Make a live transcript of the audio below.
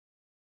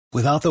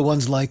Without the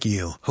ones like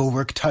you, who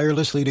work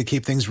tirelessly to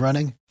keep things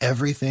running,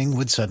 everything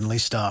would suddenly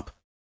stop.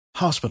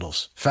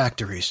 Hospitals,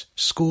 factories,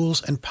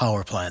 schools, and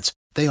power plants,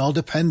 they all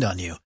depend on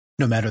you.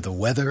 No matter the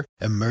weather,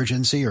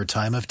 emergency, or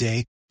time of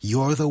day,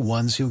 you're the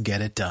ones who get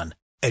it done.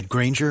 At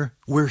Grainger,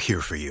 we're here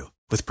for you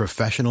with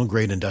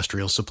professional-grade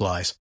industrial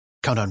supplies.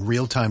 Count on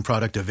real-time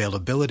product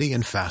availability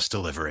and fast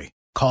delivery.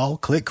 Call,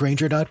 click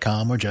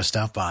Grainger.com, or just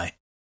stop by.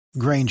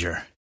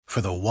 Grainger, for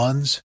the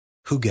ones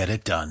who get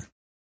it done.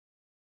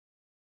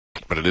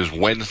 But it is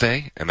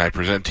Wednesday, and I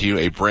present to you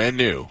a brand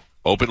new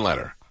open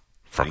letter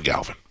from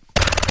Galvin.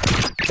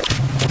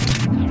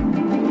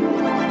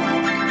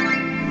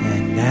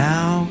 And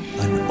now,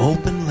 an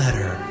open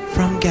letter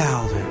from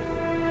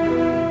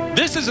Galvin.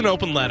 This is an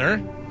open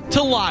letter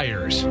to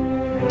liars.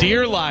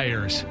 Dear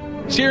liars.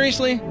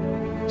 Seriously?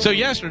 So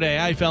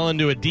yesterday, I fell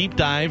into a deep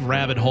dive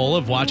rabbit hole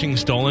of watching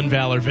Stolen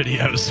Valor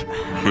videos.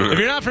 If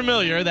you're not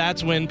familiar,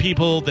 that's when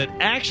people that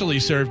actually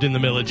served in the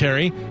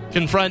military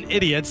confront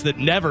idiots that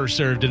never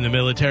served in the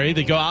military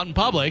that go out in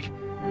public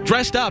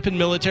dressed up in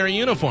military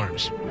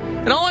uniforms.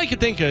 And all I could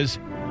think is,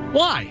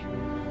 why?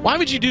 Why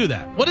would you do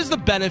that? What is the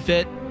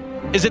benefit?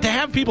 Is it to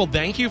have people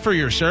thank you for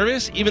your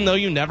service even though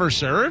you never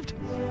served?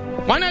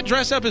 Why not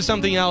dress up as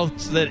something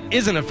else that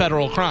isn't a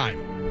federal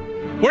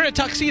crime? Wear a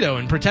tuxedo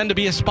and pretend to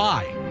be a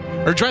spy.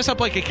 Or dress up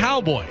like a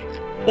cowboy.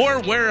 Or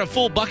wear a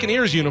full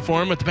Buccaneers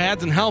uniform with the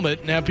pads and helmet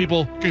and have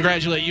people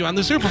congratulate you on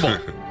the Super Bowl.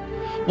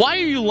 Why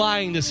are you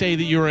lying to say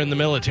that you were in the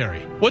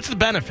military? What's the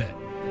benefit?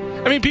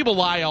 I mean, people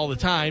lie all the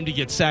time to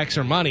get sex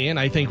or money, and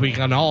I think we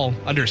can all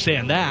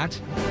understand that.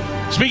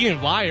 Speaking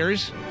of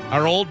liars,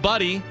 our old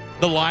buddy,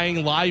 the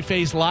lying,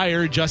 lie-faced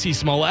liar, Jussie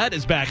Smollett,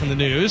 is back in the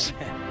news.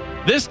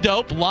 This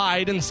dope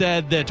lied and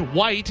said that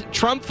white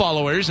Trump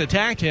followers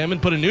attacked him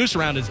and put a noose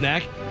around his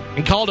neck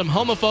and called him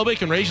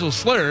homophobic and racial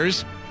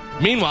slurs.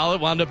 Meanwhile,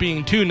 it wound up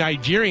being two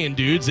Nigerian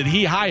dudes that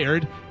he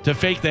hired to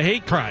fake the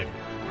hate crime.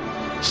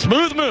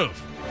 Smooth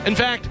move. In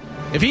fact,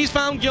 if he's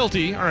found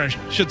guilty, or I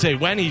should say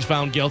when he's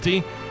found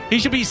guilty, he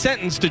should be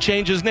sentenced to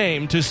change his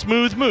name to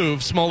Smooth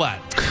Move Smollett.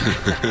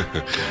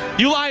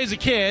 You lie as a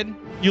kid.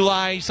 You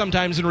lie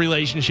sometimes in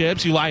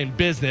relationships. You lie in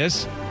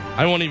business.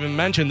 I won't even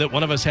mention that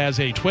one of us has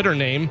a Twitter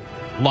name,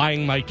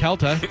 Lying Mike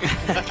Kelta.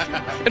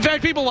 In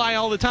fact, people lie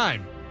all the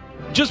time.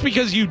 Just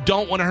because you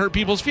don't want to hurt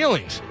people's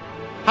feelings.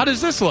 How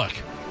does this look?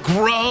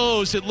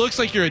 Gross. It looks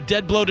like you're a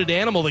dead, bloated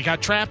animal that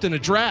got trapped in a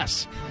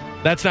dress.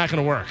 That's not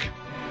going to work.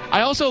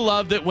 I also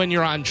love that when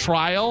you're on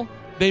trial,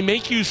 they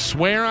make you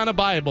swear on a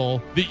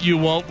Bible that you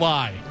won't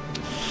lie.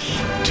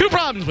 Two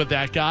problems with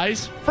that,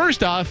 guys.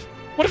 First off,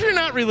 what if you're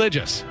not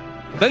religious?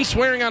 Then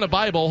swearing on a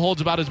Bible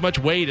holds about as much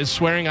weight as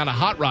swearing on a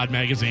Hot Rod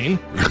magazine.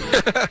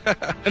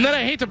 And then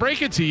I hate to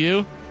break it to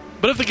you,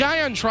 but if the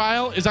guy on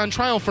trial is on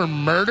trial for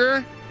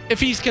murder,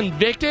 if he's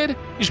convicted,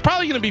 he's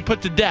probably going to be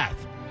put to death.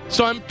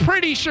 So I'm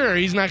pretty sure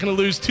he's not going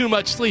to lose too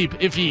much sleep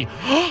if he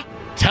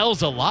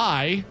tells a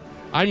lie.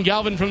 I'm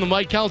Galvin from the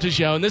Mike Kelta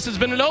Show, and this has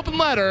been an open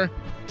letter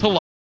to lie.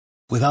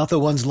 Without the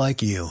ones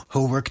like you,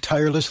 who work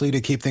tirelessly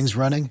to keep things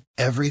running,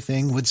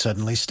 everything would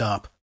suddenly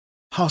stop.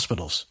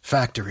 Hospitals,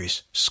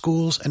 factories,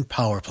 schools, and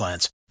power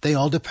plants, they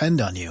all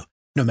depend on you.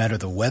 No matter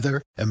the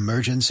weather,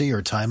 emergency,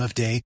 or time of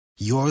day,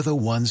 you're the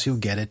ones who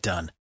get it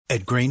done.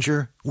 At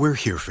Grainger, we're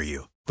here for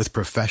you with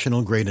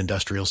professional-grade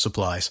industrial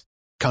supplies.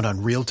 Count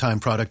on real-time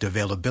product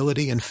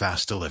availability and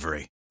fast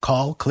delivery.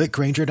 Call, click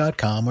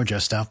Grainger.com, or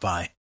just stop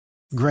by.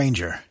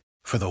 Grainger,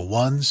 for the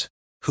ones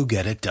who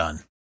get it done.